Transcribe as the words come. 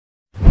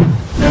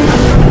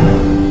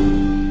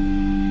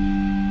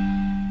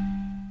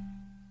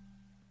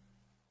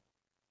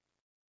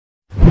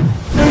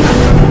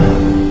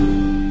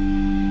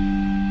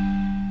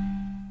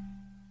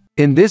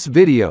In this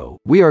video,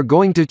 we are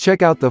going to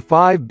check out the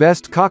 5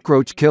 best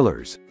cockroach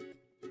killers.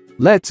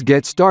 Let's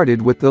get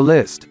started with the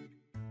list.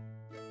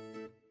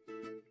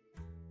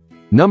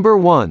 Number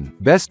 1,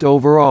 Best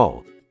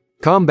Overall.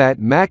 Combat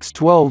Max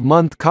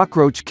 12-Month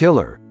Cockroach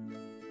Killer.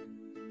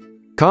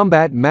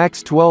 Combat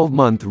Max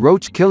 12-Month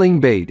Roach Killing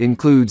Bait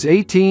includes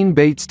 18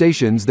 bait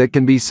stations that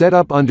can be set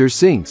up under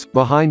sinks,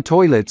 behind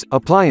toilets,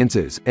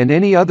 appliances, and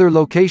any other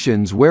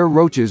locations where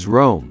roaches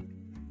roam.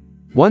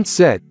 Once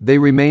set, they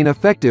remain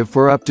effective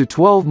for up to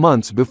 12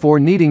 months before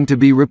needing to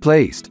be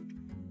replaced.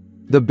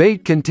 The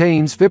bait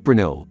contains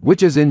fipronil,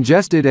 which is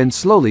ingested and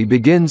slowly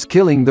begins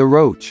killing the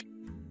roach.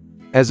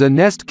 As a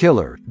nest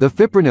killer, the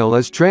fipronil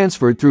is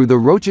transferred through the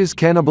roach's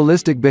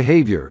cannibalistic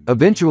behavior,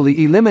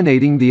 eventually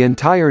eliminating the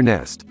entire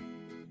nest.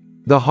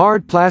 The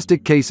hard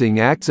plastic casing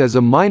acts as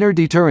a minor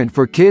deterrent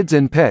for kids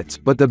and pets,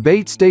 but the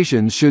bait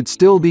stations should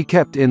still be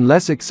kept in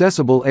less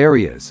accessible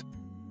areas.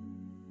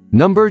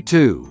 Number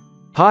 2.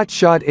 Hot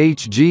Shot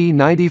HG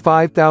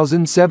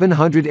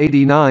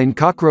 95789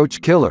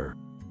 Cockroach Killer.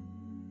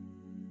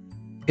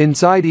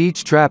 Inside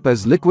each trap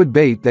is liquid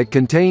bait that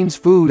contains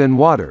food and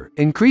water,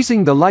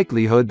 increasing the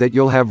likelihood that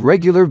you'll have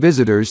regular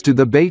visitors to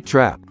the bait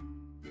trap.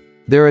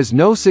 There is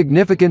no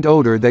significant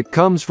odor that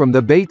comes from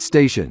the bait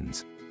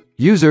stations.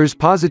 Users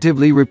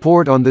positively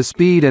report on the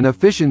speed and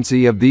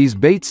efficiency of these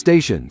bait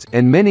stations,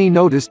 and many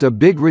noticed a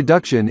big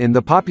reduction in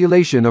the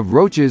population of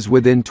roaches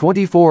within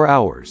 24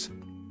 hours.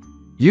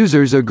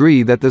 Users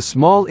agree that the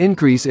small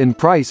increase in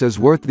price is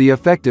worth the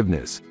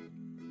effectiveness.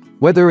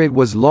 Whether it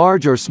was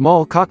large or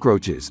small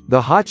cockroaches,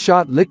 the Hot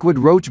Shot liquid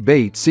roach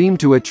bait seemed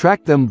to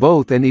attract them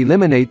both and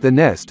eliminate the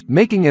nest,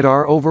 making it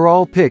our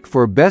overall pick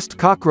for best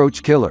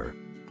cockroach killer.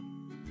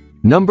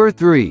 Number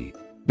 3.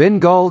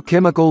 Bengal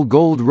Chemical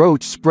Gold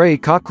Roach Spray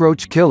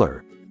Cockroach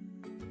Killer.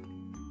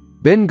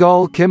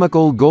 Bengal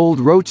Chemical Gold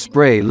Roach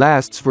Spray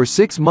lasts for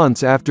 6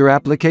 months after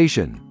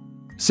application.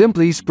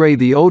 Simply spray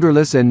the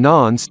odorless and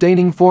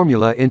non-staining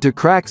formula into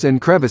cracks and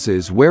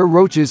crevices where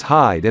roaches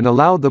hide and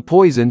allow the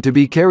poison to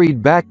be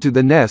carried back to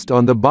the nest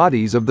on the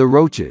bodies of the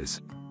roaches.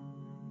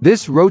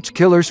 This roach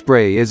killer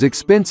spray is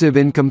expensive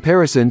in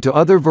comparison to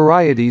other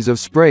varieties of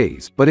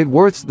sprays, but it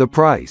worth the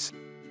price.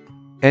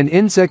 An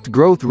insect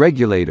growth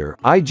regulator,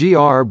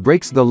 IGR,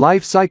 breaks the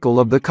life cycle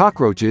of the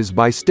cockroaches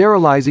by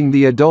sterilizing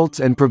the adults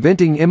and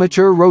preventing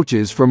immature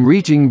roaches from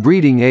reaching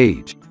breeding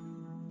age.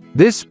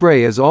 This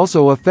spray is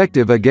also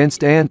effective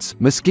against ants,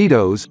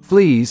 mosquitoes,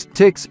 fleas,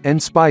 ticks, and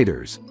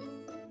spiders.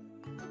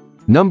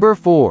 Number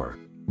 4.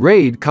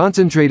 Raid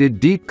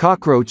Concentrated Deep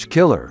Cockroach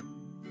Killer.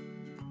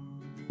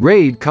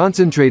 Raid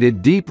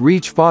Concentrated Deep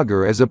Reach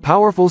Fogger is a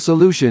powerful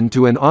solution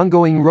to an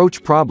ongoing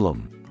roach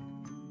problem.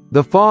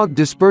 The fog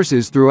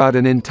disperses throughout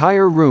an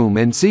entire room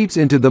and seeps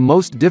into the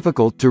most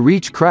difficult to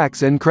reach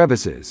cracks and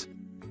crevices.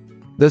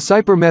 The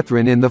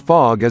cypermethrin in the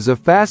fog is a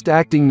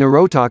fast-acting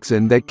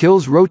neurotoxin that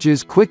kills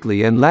roaches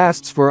quickly and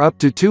lasts for up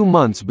to 2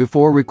 months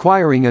before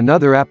requiring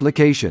another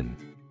application.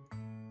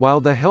 While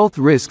the health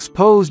risks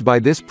posed by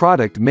this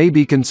product may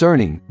be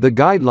concerning, the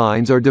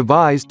guidelines are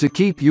devised to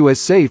keep you as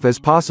safe as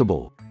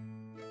possible.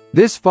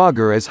 This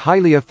fogger is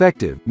highly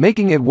effective,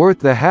 making it worth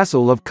the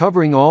hassle of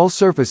covering all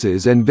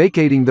surfaces and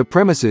vacating the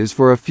premises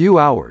for a few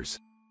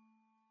hours.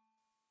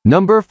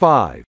 Number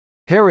 5.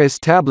 Harris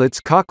Tablets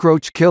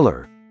Cockroach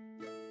Killer.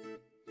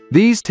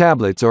 These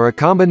tablets are a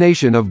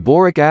combination of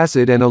boric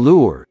acid and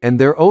allure, and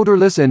they're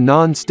odorless and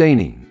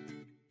non-staining.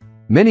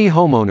 Many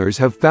homeowners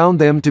have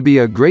found them to be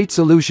a great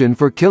solution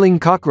for killing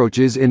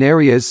cockroaches in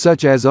areas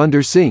such as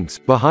under sinks,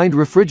 behind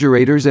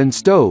refrigerators and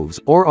stoves,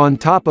 or on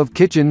top of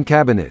kitchen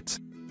cabinets.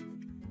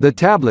 The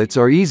tablets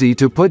are easy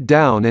to put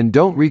down and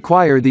don't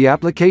require the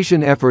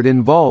application effort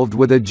involved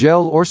with a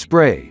gel or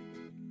spray.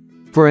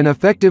 For an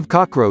effective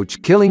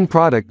cockroach-killing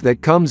product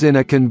that comes in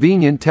a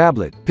convenient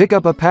tablet, pick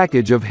up a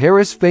package of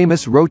Harris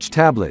Famous Roach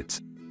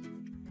tablets.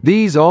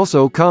 These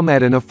also come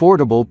at an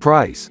affordable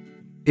price.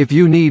 If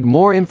you need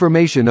more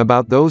information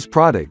about those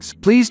products,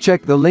 please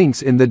check the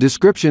links in the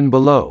description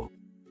below.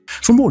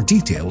 For more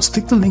details,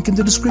 click the link in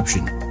the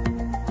description.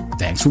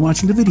 Thanks for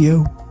watching the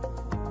video.